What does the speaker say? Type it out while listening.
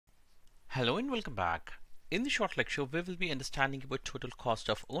Hello and welcome back. In the short lecture, we will be understanding about total cost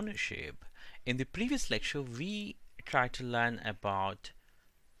of ownership. In the previous lecture, we tried to learn about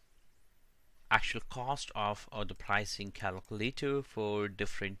actual cost of or the pricing calculator for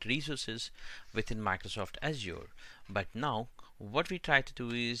different resources within Microsoft Azure. But now what we try to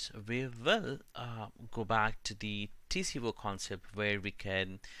do is we will go back to the TCO concept where we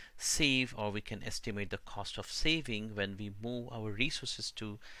can save or we can estimate the cost of saving when we move our resources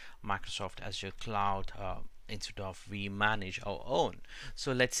to Microsoft Azure Cloud instead of we manage our own.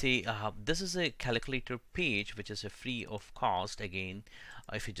 So let's say this is a calculator page which is a free of cost. Again,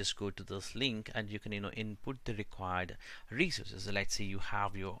 if you just go to this link and you can input the required resources. Let's say you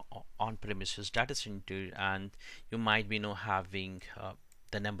have your on-premises data center and you might be having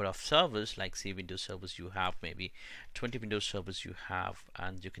the number of servers, like say Windows servers you have maybe 20 Windows servers you have,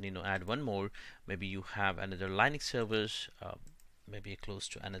 and you can add one more. Maybe you have another Linux servers, maybe close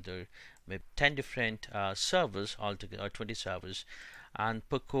to another maybe 10 different servers altogether, or 20 servers, and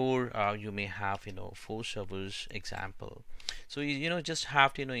per core you may have 4 servers example. So you just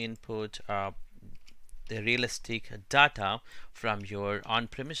have to input the realistic data from your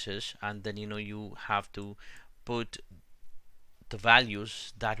on-premises, and then you have to put the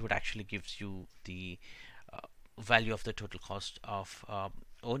values that would actually gives you the value of the total cost of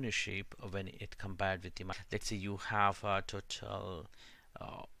ownership when it compared with the, let's say you have a total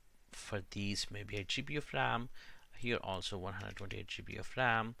for these maybe 8 GB of RAM, here also 128 GB of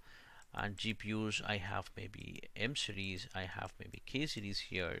RAM, and GPUs I have maybe M series, I have maybe K series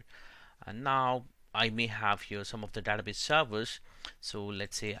here, and now I may have here some of the database servers. So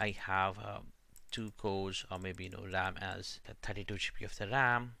let's say I have 2 cores, or maybe RAM as 32 GB of the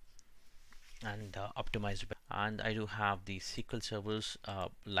RAM, and optimized, and I do have the SQL servers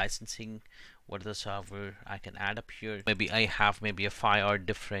licensing. What the server I can add up here, maybe I have maybe a 5 or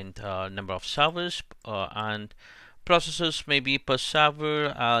different number of servers, and processors maybe per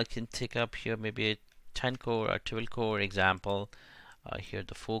server I can take up here maybe a 10 core or 12 core example. Here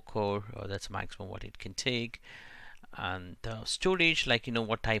the 4 core, that's maximum what it can take. And storage, like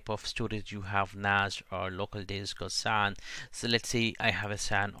what type of storage you have, NAS or local disk or SAN. So let's say I have a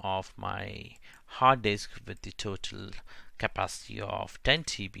SAN of my hard disk with the total capacity of 10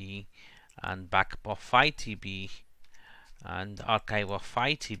 TB and backup of 5 TB and archive of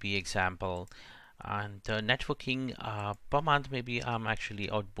 5 TB example. And networking per month, maybe I'm actually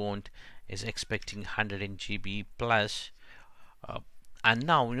outbound is expecting 100 GB plus. And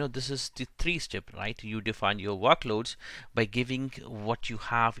now this is the 3-step, right? You define your workloads by giving what you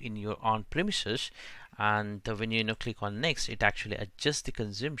have in your on-premises, and when you click on next, it actually adjusts the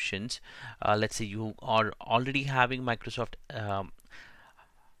consumptions. Let's say you are already having Microsoft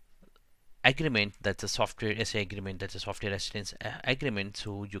agreement, that's a software SA agreement, that's a software residence agreement,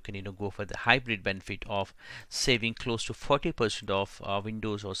 so you can go for the hybrid benefit of saving close to 40% of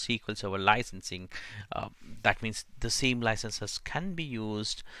Windows or SQL Server licensing. That means the same licenses can be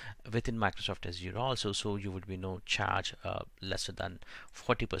used within Microsoft Azure also, so you would be charge lesser than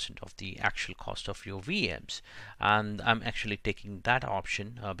 40% of the actual cost of your VMs. And I'm actually taking that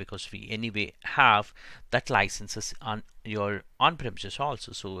option because we anyway have that licenses on your on-premises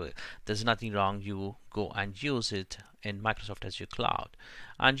also, so there's nothing wrong, you go and use it in Microsoft Azure Cloud.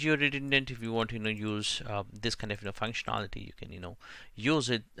 And you're redundant, if you want to use this kind of functionality, you can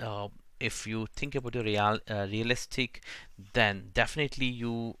use it. If you think about a realistic, then definitely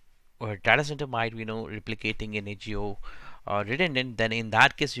your data center might be replicating in a geo redundant, then in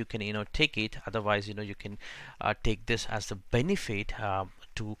that case you can take it. Otherwise you can take this as the benefit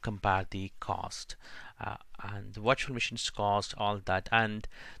to compare the cost and the virtual machines cost, all that, and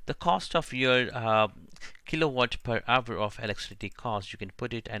the cost of your kilowatt per hour of electricity cost you can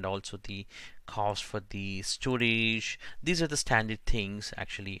put it, and also the cost for the storage. These are the standard things,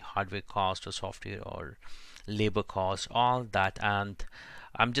 actually hardware cost or software or labor cost, all that. And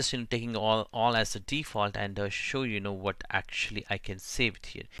I'm just taking all as the default and show what actually I can save it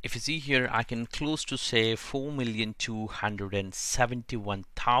here. If you see here, I can close to save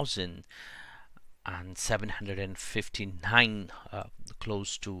 4,271,000 and 759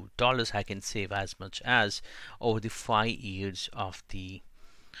 close to dollars. I can save as much as over the 5 years of the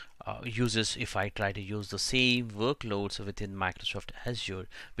uses if I try to use the same workloads within Microsoft Azure,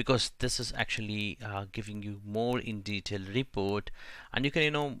 because this is actually giving you more in detail report, and you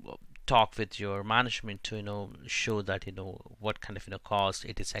can talk with your management to show that what kind of cost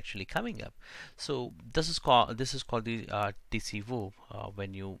it is actually coming up. So this is called the TCO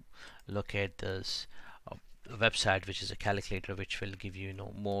when you look at this website, which is a calculator, which will give you,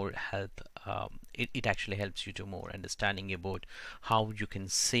 more help. It actually helps you to more understanding about how you can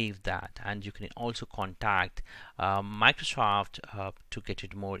save that, and you can also contact Microsoft to get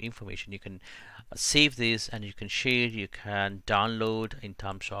it more information. You can save this, and you can share, you can download in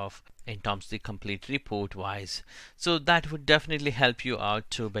terms of the complete report wise. So that would definitely help you out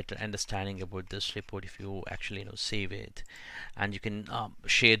to better understanding about this report if you actually save it, and you can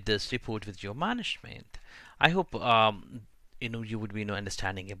share this report with your management. I hope you would be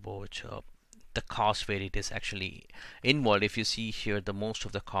understanding about the cost where it is actually involved. If you see here, the most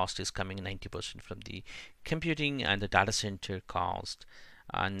of the cost is coming 90% from the computing and the data center cost,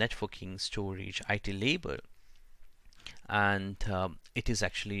 networking, storage, IT labor, and it is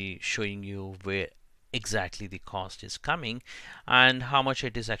actually showing you where exactly the cost is coming and how much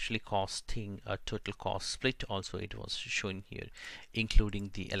it is actually costing. A total cost split also it was showing here,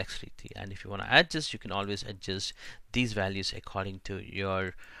 including the electricity. And if you want to adjust, you can always adjust these values according to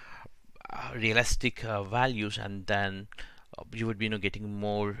your realistic values, and then you would be getting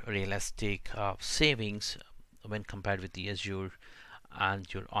more realistic savings when compared with the Azure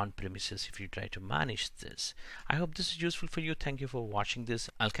and your on-premises if you try to manage this. I hope this is useful for you. Thank you for watching this.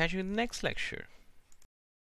 I'll catch you in the next lecture.